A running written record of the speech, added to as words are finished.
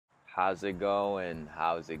How's it going?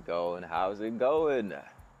 How's it going? How's it going?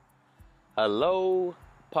 Hello,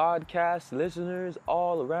 podcast listeners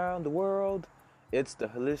all around the world. It's the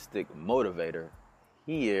Holistic Motivator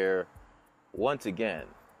here once again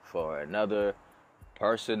for another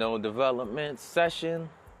personal development session.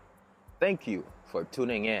 Thank you for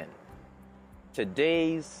tuning in.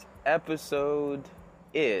 Today's episode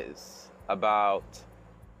is about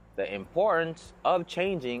the importance of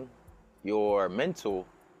changing your mental,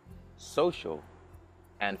 social,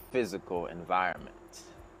 and physical environment.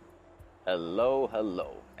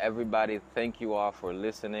 Hello, everybody. Thank you all for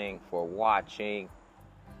listening, for watching.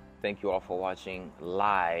 Thank you all for watching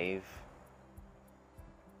live.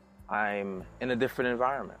 I'm in a different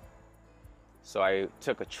environment. So I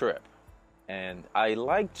took a trip, and I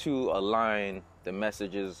like to align the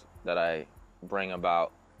messages that I bring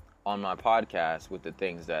about on my podcast with the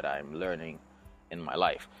things that I'm learning in my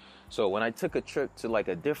life. So when I took a trip to like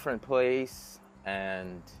a different place,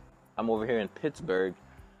 and I'm over here in Pittsburgh,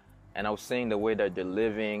 and I was seeing the way that they're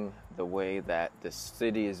living, the way that the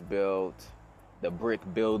city is built, the brick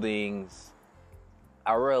buildings,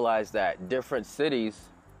 I realized that different cities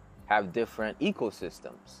have different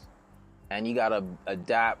ecosystems, and you gotta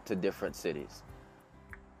adapt to different cities.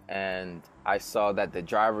 And I saw that the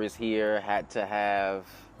drivers here had to have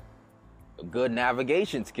good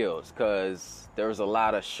navigation skills because there's a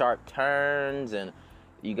lot of sharp turns and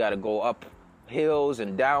you got to go up hills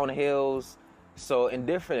and down hills. So in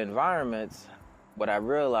different environments, what I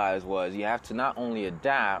realized was you have to not only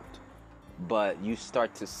adapt, but you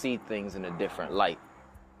start to see things in a different light.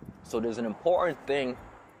 So there's an important thing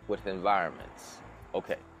with environments.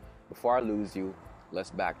 Okay, before I lose you, let's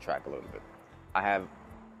backtrack a little bit. I have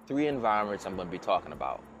 3 environments I'm going to be talking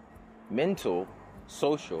about: mental,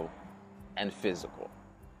 social, and physical.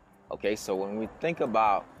 Okay, so when we think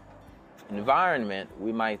about environment,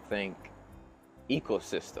 we might think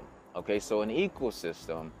ecosystem. Okay, so an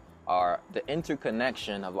ecosystem are the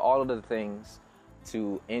interconnection of all of the things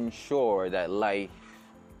to ensure that life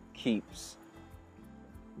keeps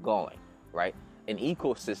going, right? An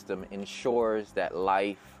ecosystem ensures that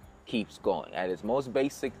life keeps going. At its most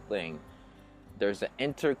basic thing, there's an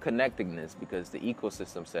interconnectedness because the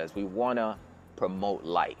ecosystem says we want to promote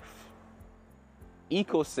life.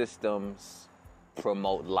 Ecosystems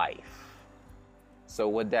promote life. So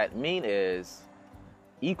what that means is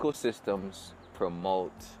ecosystems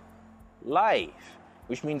promote life,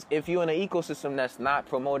 which means if you're in an ecosystem that's not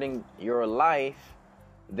promoting your life,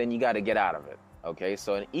 then you got to get out of it. Okay,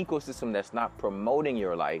 so an ecosystem that's not promoting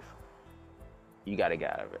your life, you got to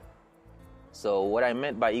get out of it. So what I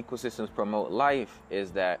meant by ecosystems promote life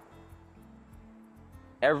is that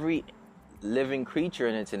every living creature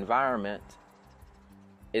in its environment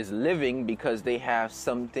is living because they have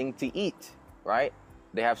something to eat, right?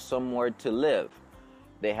 They have somewhere to live.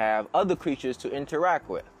 They have other creatures to interact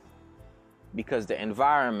with because the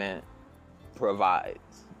environment provides.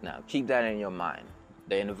 Now, keep that in your mind.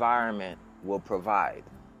 The environment will provide.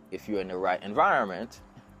 If you're in the right environment,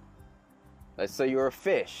 let's say you're a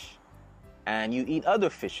fish and you eat other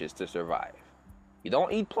fishes to survive. You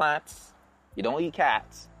don't eat plants, you don't eat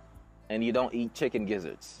cats, and you don't eat chicken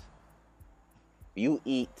gizzards. You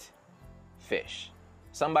eat fish.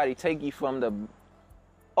 Somebody take you from the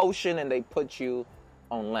ocean and they put you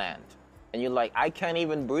on land. And you're like, I can't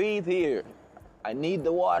even breathe here. I need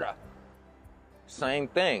the water. Same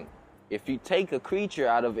thing. If you take a creature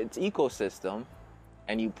out of its ecosystem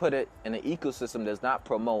and you put it in an ecosystem that does not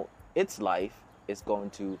promote its life, it's going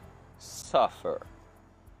to suffer.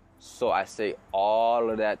 So I say all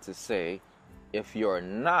of that to say, if you're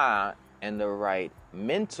not in the right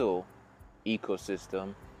mental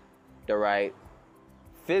ecosystem, the right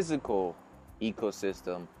physical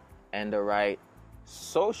ecosystem, and the right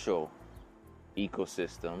social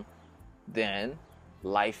ecosystem, then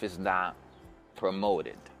life is not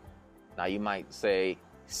promoted. Now you might say,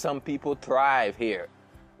 some people thrive here.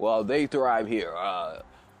 Well, they thrive here.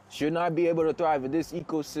 Shouldn't I be able to thrive in this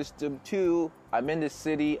ecosystem too? I'm in this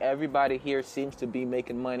city. Everybody here seems to be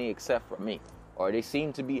making money except for me. Or they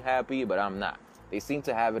seem to be happy, but I'm not. They seem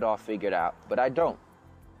to have it all figured out, but I don't.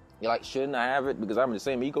 You're like, shouldn't I have it because I'm in the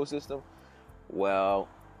same ecosystem? Well,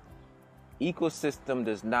 ecosystem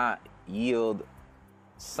does not yield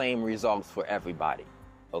same results for everybody.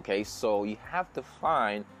 Okay, so you have to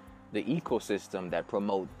find the ecosystem that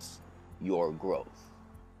promotes your growth.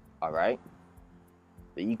 All right?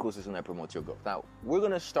 The ecosystem that promotes your growth. Now, we're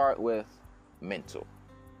going to start with mental.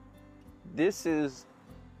 This is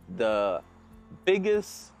the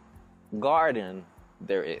biggest garden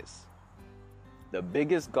there is. The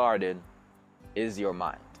biggest garden is your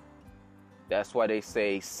mind. That's why they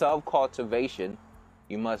say self-cultivation,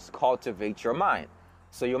 you must cultivate your mind.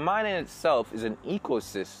 So your mind in itself is an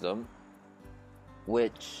ecosystem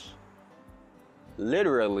which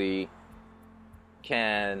literally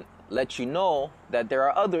can let you know that there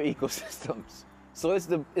are other ecosystems. So it's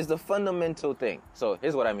the fundamental thing. So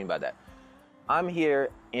here's what I mean by that. I'm here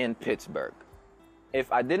in Pittsburgh.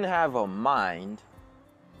 If I didn't have a mind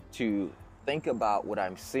to think about what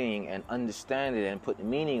I'm seeing and understand it and put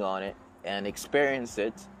meaning on it and experience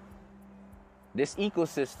it, this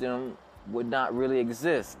ecosystem would not really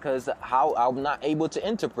exist, because how I'm not able to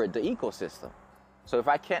interpret the ecosystem. So if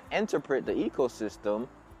I can't interpret the ecosystem,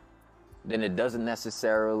 then it doesn't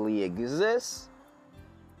necessarily exist.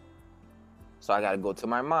 So I got to go to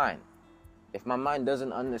my mind. If my mind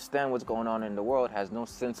doesn't understand what's going on in the world, has no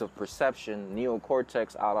sense of perception,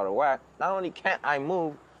 neocortex out of whack, not only can't I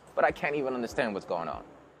move, but I can't even understand what's going on.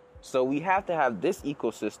 So we have to have this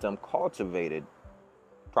ecosystem cultivated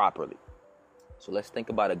properly. So let's think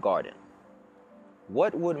about a garden.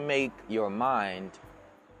 What would make your mind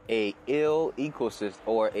a ill ecosystem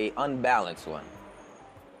or a unbalanced one?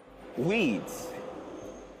 Weeds.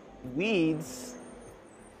 Weeds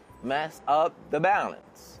mess up the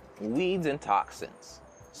balance. Weeds and toxins.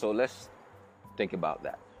 So let's think about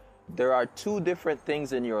that. There are two different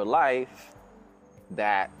things in your life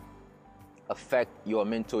that affect your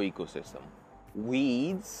mental ecosystem: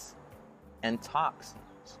 weeds and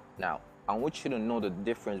toxins. Now, I want you to know the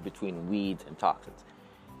difference between weeds and toxins.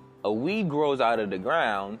 A weed grows out of the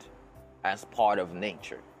ground as part of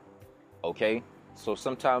nature. Okay? So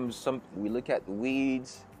sometimes we look at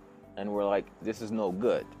weeds and we're like, this is no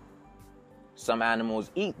good. Some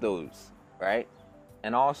animals eat those, right?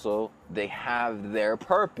 And also, they have their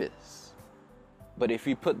purpose. But if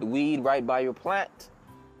you put the weed right by your plant,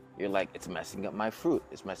 you're like, it's messing up my fruit,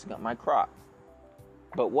 it's messing up my crop.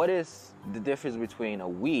 But what is the difference between a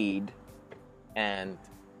weed and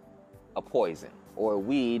a poison, or a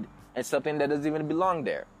weed and something that doesn't even belong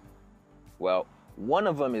there? Well, one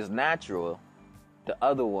of them is natural, the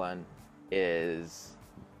other one is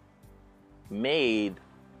made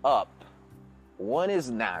up. One is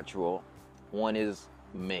natural, one is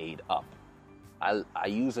made up. I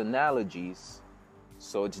use analogies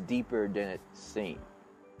so it's deeper than it seems.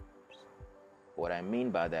 What I mean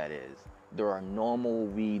by that is, there are normal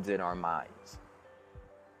weeds in our minds.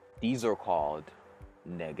 These are called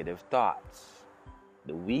negative thoughts.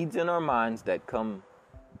 The weeds in our minds that come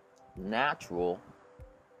natural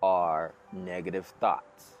are negative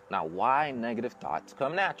thoughts. Now, why negative thoughts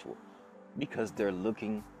come natural? Because they're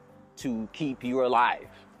looking to keep you alive.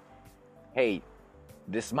 Hey,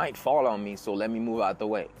 this might fall on me, so let me move out the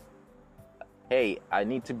way. Hey, I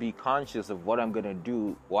need to be conscious of what I'm gonna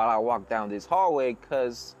do while I walk down this hallway,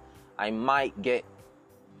 because I might get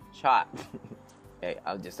shot. Hey,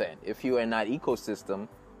 I'm just saying, if you're in that ecosystem,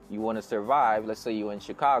 you want to survive. Let's say you're in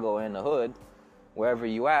Chicago, in the hood, wherever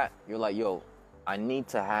you at, you're like, yo, I need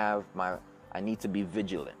to be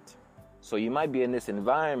vigilant. So you might be in this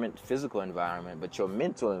environment, physical environment, but your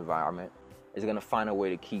mental environment is going to find a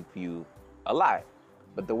way to keep you alive.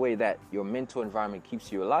 But the way that your mental environment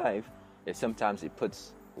keeps you alive is sometimes it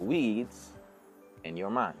puts weeds in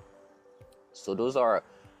your mind. So those are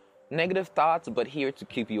negative thoughts, but here to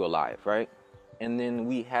keep you alive, right? And then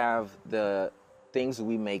we have the things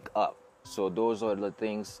we make up. So those are the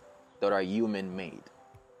things that are human made.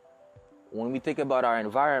 When we think about our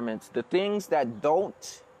environments, the things that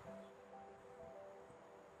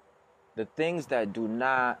do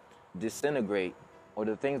not disintegrate, or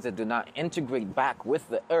the things that do not integrate back with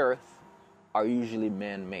the earth, are usually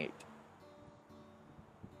man-made.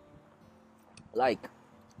 Like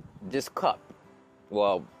this cup.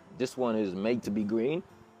 Well, this one is made to be green,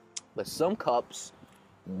 but some cups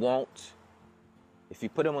won't, if you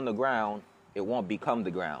put them on the ground, it won't become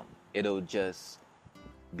the ground. It'll just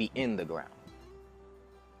be in the ground.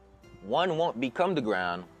 One won't become the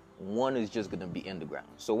ground, one is just gonna be in the ground.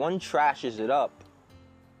 So one trashes it up,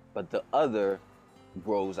 but the other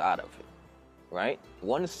grows out of it, right?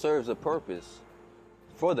 One serves a purpose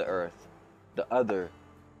for the earth, the other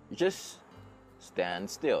just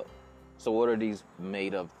stands still. So what are these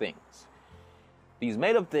made up things? These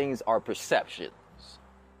made up things are perceptions.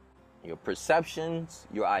 Your perceptions,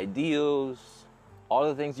 your ideals, all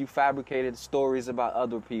the things you fabricated, stories about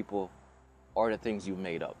other people, are the things you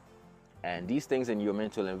made up. And these things in your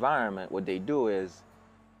mental environment, what they do is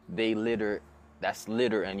that's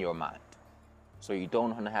litter in your mind. So you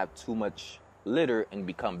don't want to have too much litter and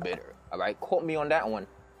become bitter. All right, quote me on that one.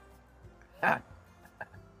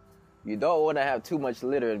 You don't want to have too much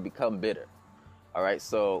litter and become bitter. All right,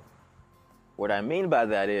 so what I mean by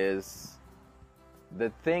that is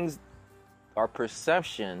the things, our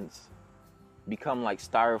perceptions become like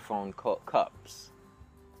styrofoam cups.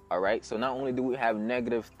 All right. So not only do we have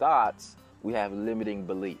negative thoughts, we have limiting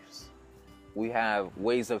beliefs. We have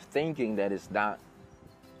ways of thinking that is not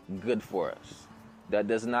good for us, that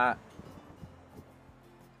does not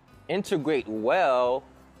integrate well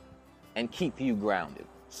and keep you grounded.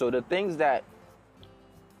 So the things that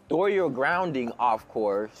throw your grounding off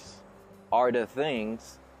course are the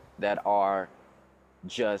things that are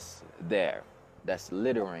just there, that's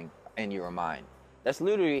littering in your mind, that's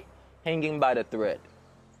literally hanging by the thread.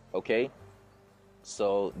 Okay?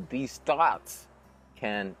 So these thoughts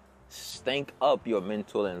can stink up your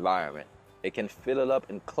mental environment. It can fill it up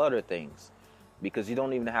and clutter things because you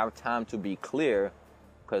don't even have time to be clear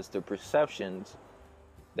because the perceptions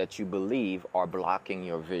that you believe are blocking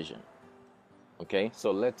your vision. Okay?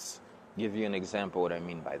 So let's give you an example what I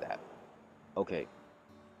mean by that. Okay.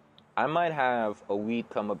 I might have a weed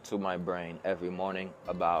come up to my brain every morning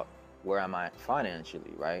about where am I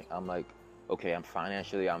financially, right? I'm like, okay,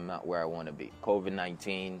 I'm not where I want to be.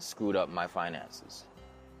 COVID-19 screwed up my finances.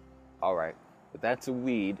 All right, but that's a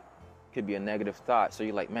weed, could be a negative thought. So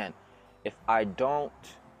you're like, man, if I don't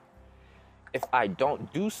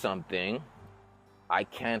do something, I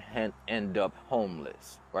can't end up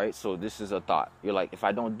homeless, right? So this is a thought. You're like, if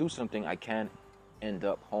I don't do something, I can't end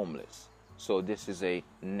up homeless. So this is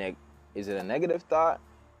is it a negative thought?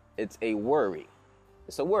 It's a worry.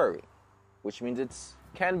 It's a worry, which means it's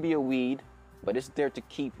can be a weed, but it's there to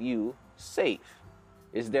keep you safe.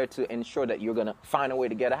 It's there to ensure that you're gonna find a way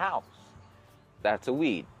to get a house. That's a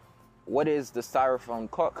weed. What is the styrofoam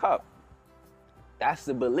cup? That's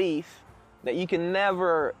the belief that you can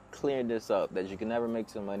never clear this up, that you can never make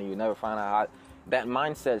some money, you never find out how. That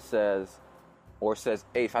mindset says,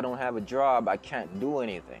 hey, if I don't have a job, I can't do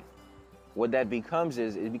anything. What that becomes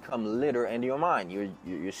is it becomes litter in your mind.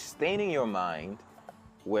 You're staining your mind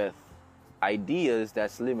with ideas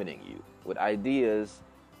that's limiting you, with ideas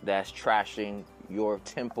that's trashing your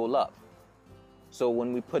temple up. So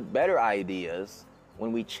when we put better ideas,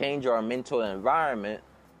 when we change our mental environment,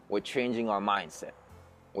 we're changing our mindset.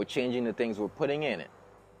 We're changing the things we're putting in it.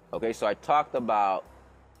 Okay, so I talked about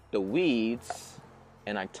the weeds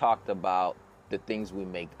and I talked about the things we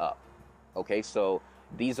make up. Okay, so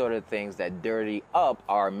these are the things that dirty up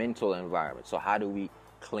our mental environment. So how do we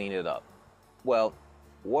clean it up? Well,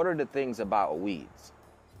 what are the things about weeds?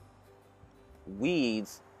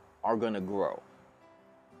 Weeds are going to grow.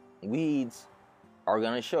 Weeds are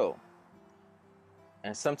going to show.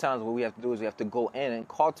 And sometimes what we have to do is we have to go in and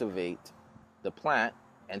cultivate the plant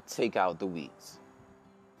and take out the weeds.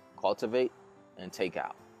 Cultivate and take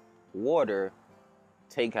out. Water,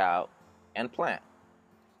 take out, and plant.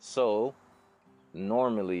 So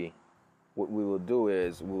normally what we will do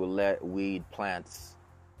is we will let weed plants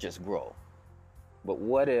just grow. But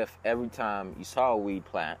what if every time you saw a weed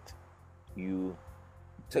plant, you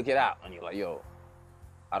took it out and you're like, yo,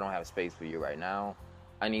 I don't have space for you right now.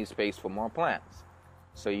 I need space for more plants.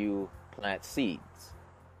 So you plant seeds.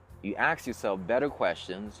 You ask yourself better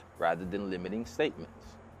questions rather than limiting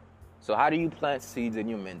statements. So how do you plant seeds in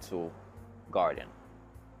your mental garden?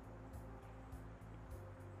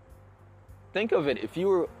 Think of it, if you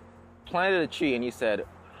were planted a tree and you said,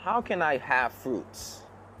 how can I have fruits?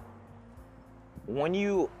 When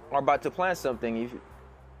you are about to plant something,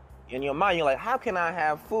 in your mind, you're like, how can I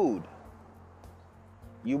have food?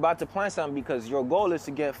 You're about to plant something because your goal is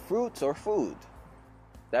to get fruits or food.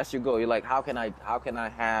 That's your goal. You're like, how can I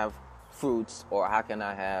have fruits or how can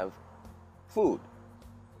I have food?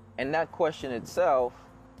 And that question itself,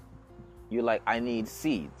 you're like, I need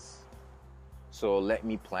seeds. So let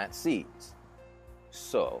me plant seeds.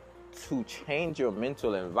 So to change your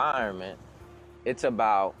mental environment, it's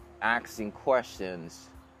about asking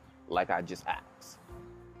questions like I just asked.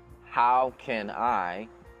 How can I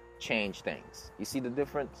change things? You see the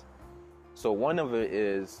difference? So one of it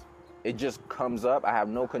is, it just comes up, I have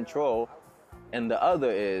no control. And the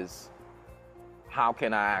other is, how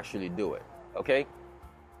can I actually do it? Okay?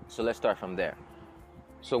 So let's start from there.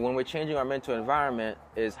 So when we're changing our mental environment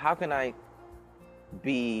is, how can I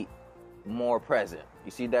be more present?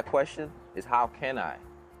 You see that question? Is how can I?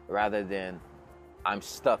 Rather than I'm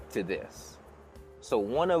stuck to this. So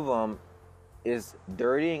one of them is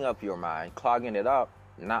dirtying up your mind, clogging it up,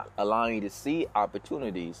 not allowing you to see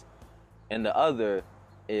opportunities. And the other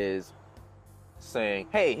is saying,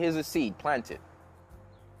 hey, here's a seed, plant it.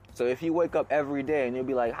 So if you wake up every day and you'll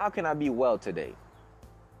be like, how can I be well today?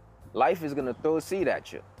 Life is going to throw a seed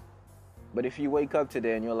at you. But if you wake up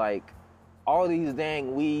today and you're like, all these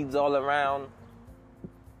dang weeds all around,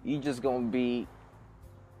 you just going to be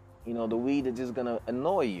The weed is just gonna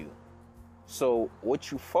annoy you. So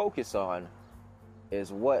what you focus on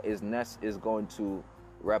is what is going to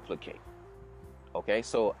replicate. Okay,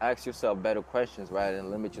 so ask yourself better questions rather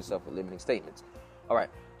than limit yourself with limiting statements. All right,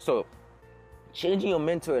 so changing your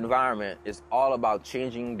mental environment is all about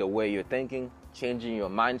changing the way you're thinking, changing your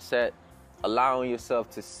mindset, allowing yourself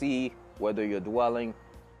to see whether you're dwelling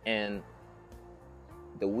in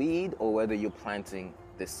the weed or whether you're planting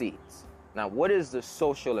the seeds. Now, what is the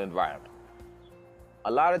social environment?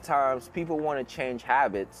 A lot of times people want to change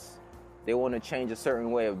habits, they want to change a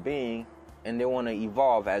certain way of being, and they want to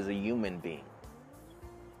evolve as a human being.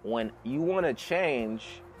 When you want to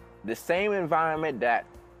change, the same environment that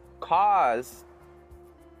caused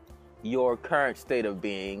your current state of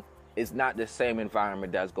being is not the same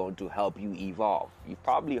environment that's going to help you evolve. You've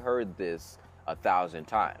probably heard this 1,000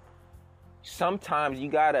 times. Sometimes you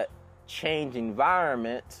gotta change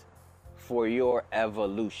environment for your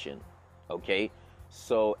evolution. Okay,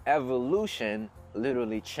 so evolution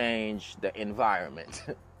literally changed the environment.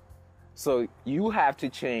 So you have to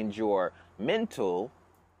change your mental,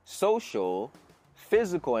 social,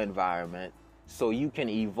 physical environment so you can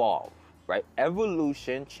evolve, right?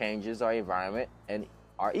 Evolution changes our environment and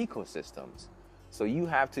our ecosystems. So you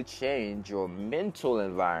have to change your mental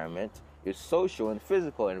environment, your social and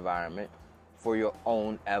physical environment for your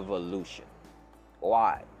own evolution.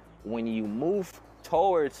 Why? When you move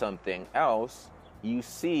towards something else, you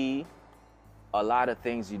see a lot of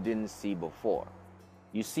things you didn't see before.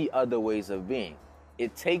 You see other ways of being.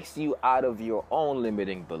 It takes you out of your own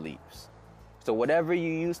limiting beliefs. So whatever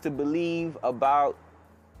you used to believe about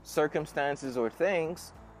circumstances or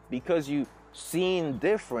things, because you've seen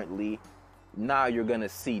differently, now you're gonna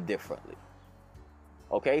see differently.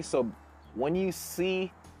 Okay, so when you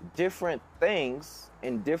see different things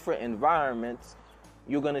in different environments,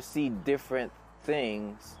 you're gonna see different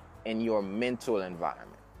things in your mental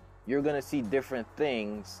environment. You're gonna see different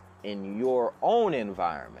things in your own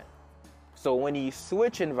environment. So when you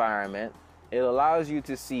switch environment, it allows you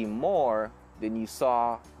to see more than you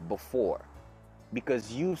saw before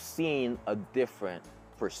because you've seen a different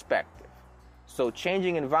perspective. So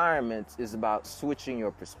changing environments is about switching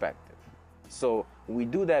your perspective. So we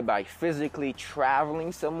do that by physically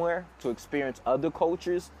traveling somewhere to experience other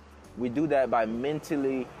cultures. We do that by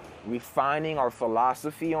mentally refining our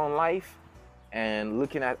philosophy on life and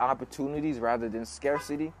looking at opportunities rather than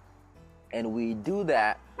scarcity. And we do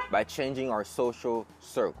that by changing our social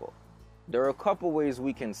circle. There are a couple ways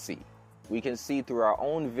we can see. We can see through our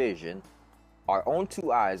own vision, our own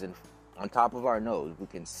two eyes, and on top of our nose, we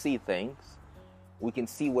can see things. We can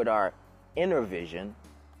see with our inner vision,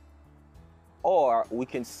 or we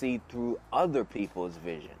can see through other people's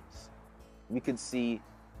visions. We can see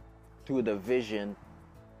through the vision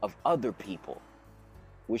of other people,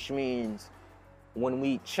 which means when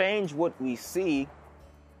we change what we see,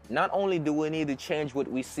 not only do we need to change what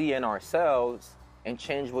we see in ourselves and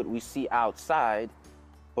change what we see outside,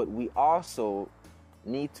 but we also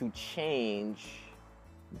need to change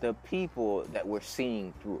the people that we're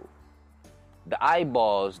seeing through, the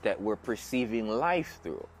eyeballs that we're perceiving life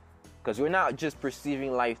through. Because we're not just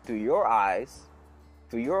perceiving life through your eyes,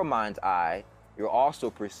 through your mind's eye, you're also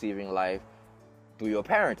perceiving life through your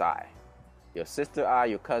parent's eye, your sister eye,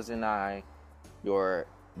 your cousin eye, your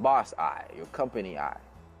boss eye, your company eye.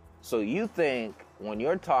 So you think when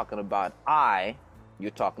you're talking about I,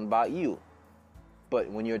 you're talking about you. But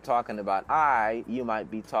when you're talking about I, you might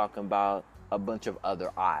be talking about a bunch of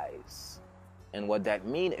other eyes. And what that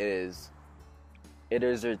means is, it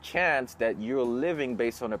is a chance that you're living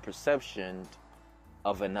based on a perception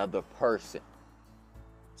of another person.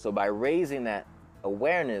 So by raising that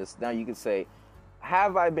awareness, now you can say,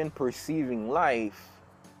 have I been perceiving life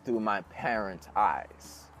through my parents'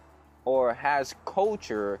 eyes? Or has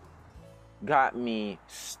culture got me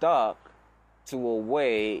stuck to a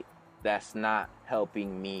way that's not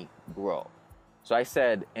helping me grow? So I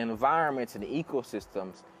said environments and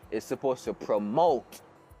ecosystems is supposed to promote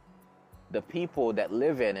the people that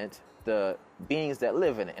live in it, the beings that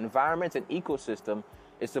live in it. Environment and ecosystem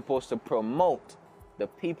is supposed to promote the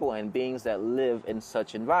people and beings that live in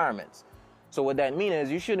such environments. So what that means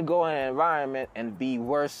is you shouldn't go in an environment and be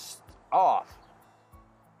worse off.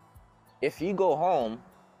 If you go home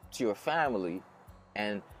to your family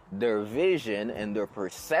and their vision and their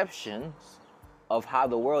perceptions of how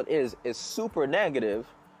the world is super negative,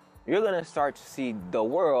 you're going to start to see the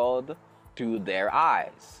world through their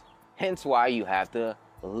eyes. Hence why you have to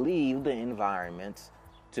leave the environment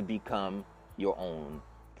to become your own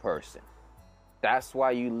person. That's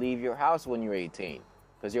why you leave your house when you're 18.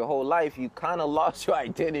 Because your whole life you kind of lost your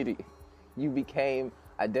identity. You became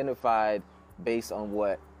identified based on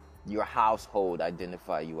what your household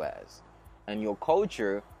identify you as. And your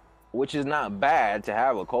culture, which is not bad to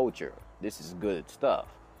have a culture. This is good stuff.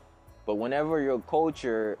 But whenever your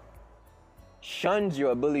culture shuns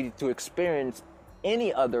your ability to experience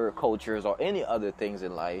any other cultures or any other things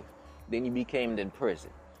in life, then you became in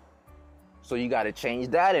prison. So you got to change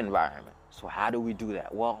that environment. So how do we do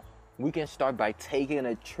that? Well, we can start by taking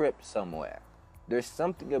a trip somewhere. There's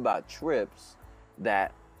something about trips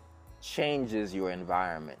that changes your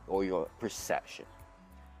environment or your perception,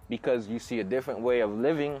 because you see a different way of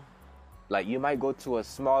living. Like you might go to a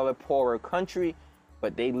smaller, poorer country,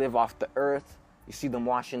 but they live off the earth. You see them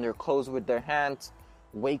washing their clothes with their hands,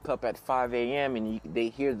 wake up at 5 a.m. and they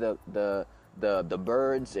hear the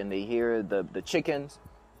birds and they hear the chickens.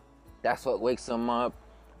 That's what wakes them up.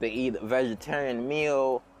 They eat a vegetarian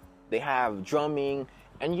meal. They have drumming.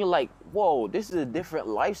 And you're like, whoa, this is a different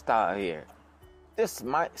lifestyle here. This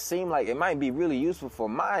might seem like it might be really useful for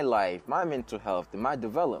my life, my mental health, and my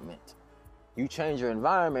development. You change your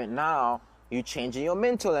environment, now you're changing your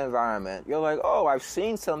mental environment. You're like, oh, I've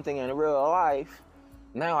seen something in real life.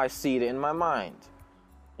 Now I see it in my mind.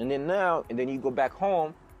 And then you go back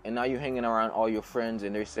home, and now you're hanging around all your friends,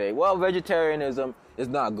 and they say, well, vegetarianism is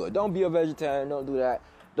not good. Don't be a vegetarian. Don't do that.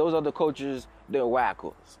 Those other cultures, they're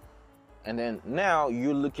wackos. And then now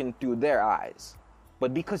you're looking through their eyes.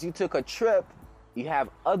 But because you took a trip, you have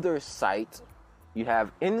other sight, you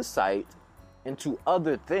have insight into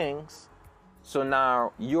other things. So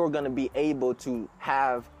now you're going to be able to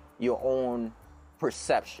have your own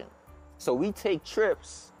perception. So we take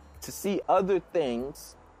trips to see other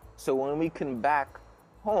things, so when we come back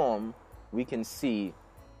home, we can see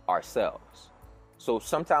ourselves. So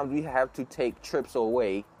sometimes we have to take trips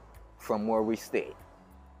away from where we stay.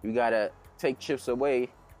 We got to take trips away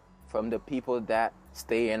from the people that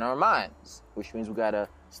stay in our minds, which means we got to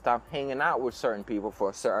stop hanging out with certain people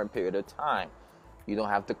for a certain period of time. You don't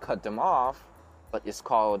have to cut them off, but it's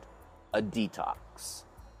called a detox.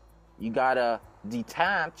 You got to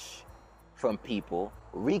detach from people,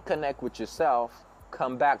 reconnect with yourself,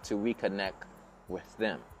 come back to reconnect with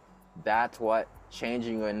them. That's what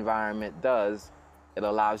changing your environment does. It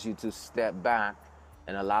allows you to step back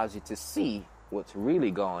and allows you to see what's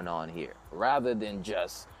really going on here, rather than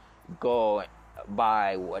just go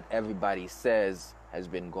by what everybody says has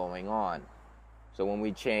been going on. So when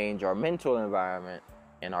we change our mental environment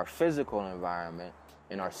and our physical environment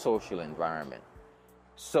and our social environment.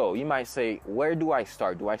 So you might say, where do I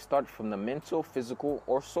start? Do I start from the mental, physical,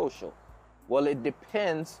 or social? Well, it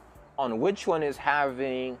depends on which one is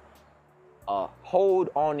having a hold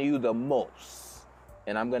on you the most.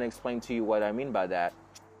 And I'm going to explain to you what I mean by that.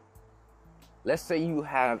 Let's say you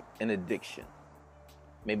have an addiction.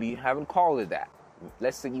 Maybe you haven't called it that.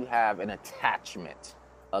 Let's say you have an attachment,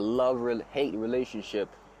 a love-hate relationship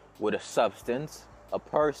with a substance, a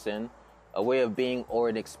person, a way of being, or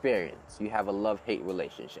an experience. You have a love-hate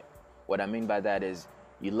relationship. What I mean by that is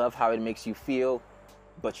you love how it makes you feel,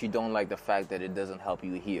 but you don't like the fact that it doesn't help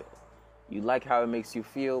you heal. You like how it makes you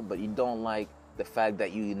feel, but you don't like the fact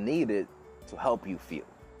that you need it to help you feel.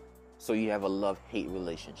 So you have a love-hate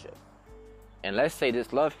relationship. And let's say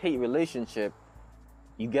this love-hate relationship,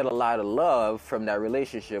 you get a lot of love from that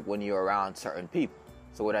relationship when you're around certain people.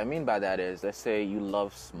 So what I mean by that is, let's say you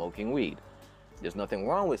love smoking weed. There's nothing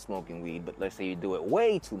wrong with smoking weed, but let's say you do it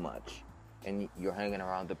way too much and you're hanging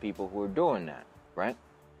around the people who are doing that, right?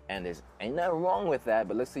 And there's ain't nothing wrong with that,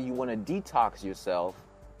 but let's say you want to detox yourself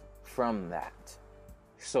from that.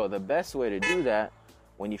 So the best way to do that,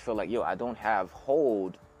 when you feel like, yo, I don't have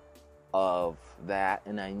hold of that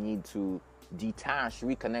and I need to detach,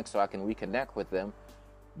 reconnect so I can reconnect with them,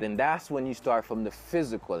 then that's when you start from the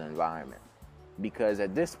physical environment. Because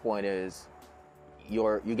at this point is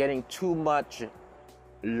you're getting too much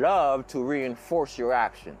love to reinforce your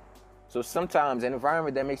action. So sometimes an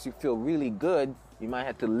environment that makes you feel really good, you might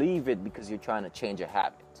have to leave it because you're trying to change a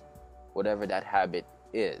habit, whatever that habit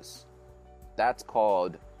is. That's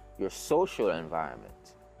called your social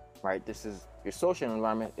environment, right? Your social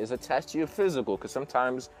environment is attached to your physical, because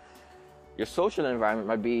sometimes your social environment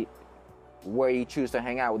might be where you choose to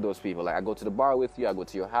hang out with those people. Like I go to the bar with you, I go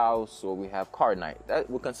to your house, or we have card night. That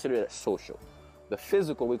we consider that social. The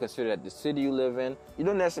physical, we consider that the city you live in. You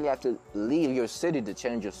don't necessarily have to leave your city to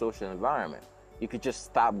change your social environment. You could just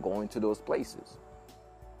stop going to those places.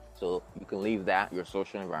 So you can leave that, your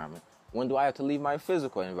social environment. When do I have to leave my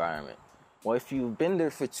physical environment? Well, if you've been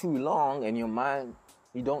there for too long and your mind,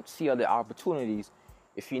 you don't see other opportunities.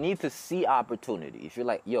 If you need to see opportunity, if you're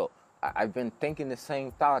like, yo, I've been thinking the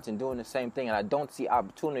same thoughts and doing the same thing, and I don't see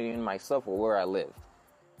opportunity in myself or where I live.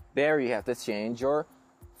 There you have to change your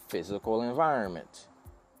physical environment.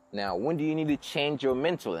 Now, when do you need to change your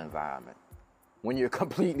mental environment? When you're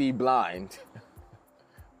completely blind,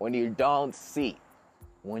 when you don't see,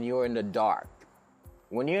 when you're in the dark.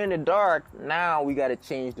 When you're in the dark, now we got to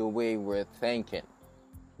change the way we're thinking.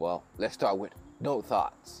 Well, let's start with no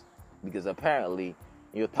thoughts, because apparently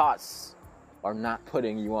your thoughts are not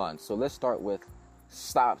putting you on. So let's start with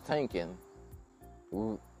stop thinking.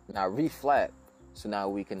 Now reflect, so now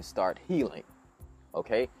we can start healing.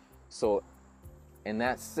 Okay? So in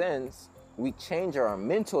that sense, we change our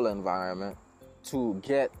mental environment to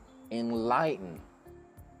get enlightened.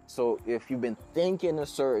 So if you've been thinking a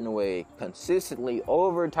certain way consistently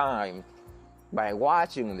over time, by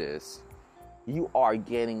watching this, you are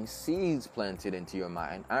getting seeds planted into your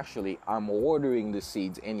mind. Actually, I'm watering the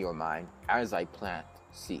seeds in your mind as I plant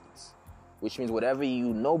seeds. Which means whatever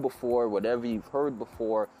you know before, whatever you've heard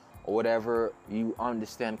before, or whatever you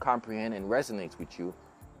understand, comprehend, and resonates with you,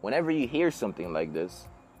 whenever you hear something like this,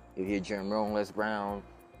 you hear Jim Rohn, Les Brown,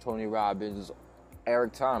 Tony Robbins,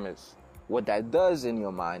 Eric Thomas, what that does in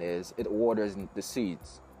your mind is it waters the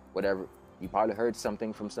seeds. Whatever, you probably heard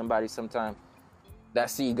something from somebody sometime, that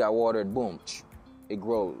seed got watered, boom, it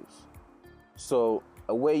grows. So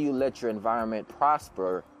a way you let your environment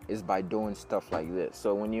prosper is by doing stuff like this.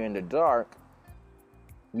 So when you're in the dark,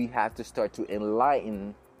 we have to start to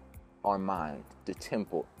enlighten our mind, the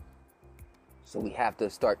temple. So we have to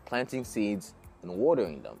start planting seeds and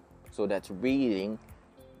watering them. So that's reading,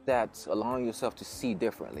 that's allowing yourself to see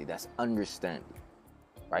differently, that's understanding,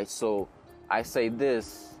 right? So I say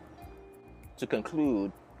this to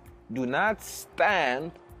conclude: do not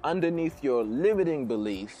stand underneath your limiting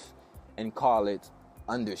beliefs and call it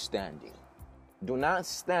understanding. Do not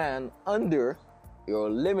stand under your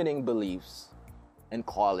limiting beliefs and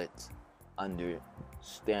call it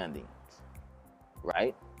understanding,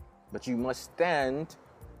 right? But you must stand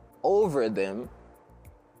over them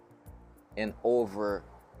and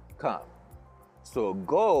overcome. So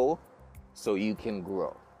go so you can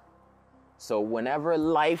grow. So whenever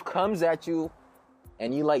life comes at you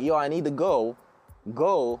and you like, yo, I need to go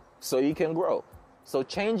so you can grow. So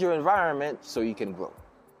change your environment so you can grow.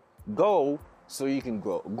 Go so you can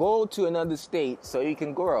grow. Go to another state so you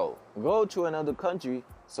can grow. Go to another country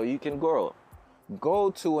so you can grow.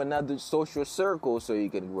 Go to another social circle so you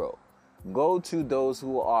can grow. Go to those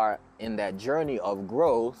who are in that journey of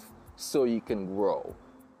growth so you can grow.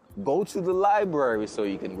 Go to the library so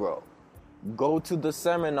you can grow. Go to the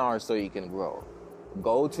seminar so you can grow.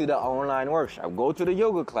 Go to the online workshop. Go to the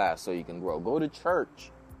yoga class so you can grow. Go to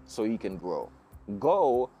church so you can grow.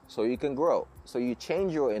 Go so you can grow. So you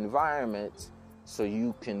change your environment so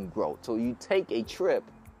you can grow. So you take a trip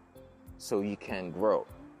so you can grow.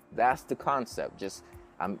 That's the concept.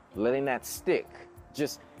 I'm letting that stick.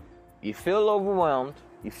 You feel overwhelmed.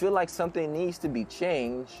 You feel like something needs to be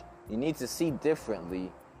changed. You need to see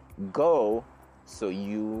differently. Go so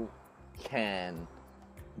you can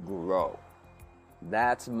grow.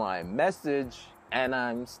 That's my message, and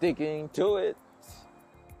I'm sticking to it.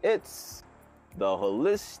 It's the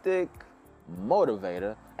Holistic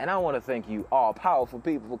Motivator, and I want to thank you all powerful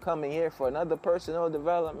people for coming here for another personal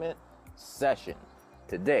development session.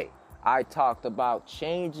 Today, I talked about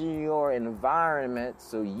changing your environment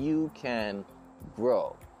so you can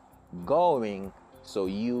grow. Going so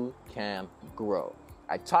you can grow.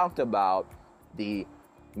 I talked about the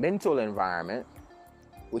mental environment,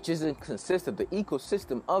 which consists of the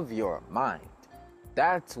ecosystem of your mind.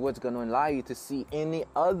 That's what's going to allow you to see any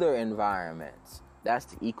other environments. That's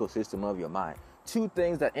the ecosystem of your mind. Two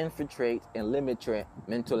things that infiltrate and limit your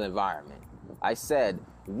mental environment. I said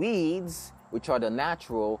weeds, which are the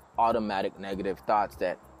natural, automatic negative thoughts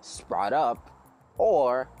that sprout up,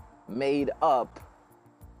 or made up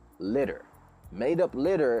litter. Made up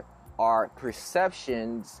litter are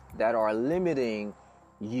perceptions that are limiting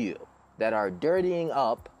you, that are dirtying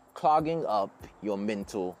up, clogging up your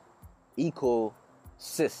mental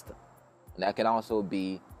ecosystem. And that can also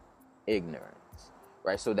be ignorance,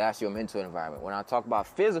 right? So that's your mental environment. When I talk about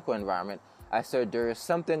physical environment, I said there is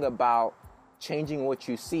something about changing what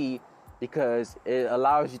you see, because it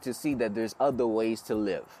allows you to see that there's other ways to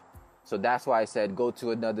live. So that's why I said go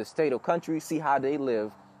to another state or country, see how they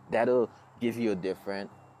live. That'll give you a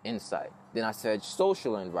different insight. Then I said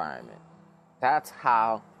social environment. That's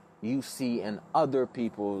how you see in other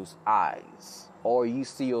people's eyes, or you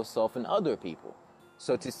see yourself in other people.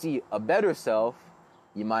 So to see a better self,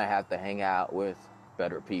 you might have to hang out with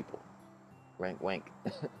better people. Wink, wink.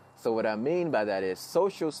 So what I mean by that is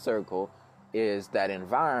social circle is that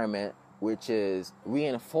environment which is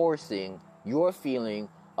reinforcing your feeling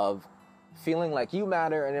of feeling like you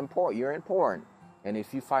matter and important. You're important. And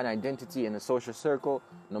if you find identity in a social circle,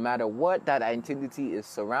 no matter what that identity is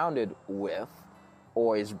surrounded with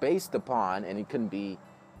or is based upon, and it can be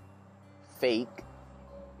fake,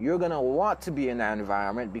 you're going to want to be in that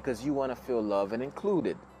environment because you want to feel loved and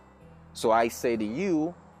included. So I say to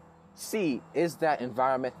you, see, is that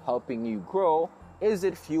environment helping you grow? Is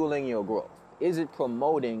it fueling your growth? Is it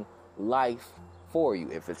promoting life for you?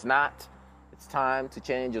 If it's not, it's time to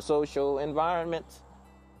change your social environment.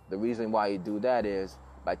 The reason why you do that is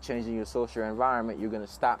by changing your social environment, you're going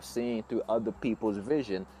to stop seeing through other people's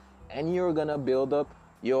vision, and you're going to build up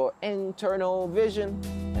your internal vision,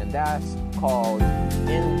 and that's called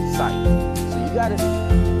insight. So you got to...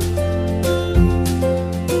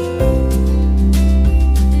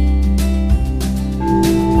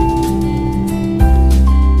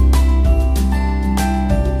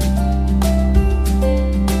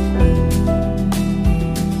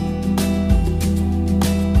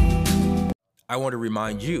 I want to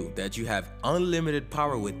remind you that you have unlimited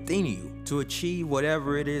power within you to achieve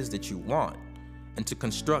whatever it is that you want and to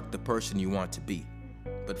construct the person you want to be.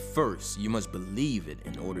 But first, you must believe it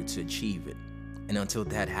in order to achieve it. And until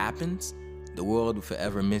that happens, the world will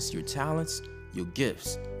forever miss your talents, your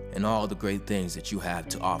gifts, and all the great things that you have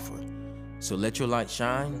to offer. So let your light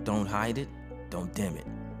shine, don't hide it, don't dim it.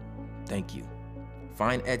 Thank you.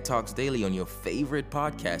 Find Ed Talks Daily on your favorite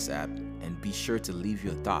podcast app and be sure to leave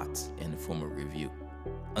your thoughts in the form of review.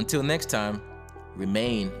 Until next time,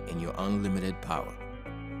 remain in your unlimited power.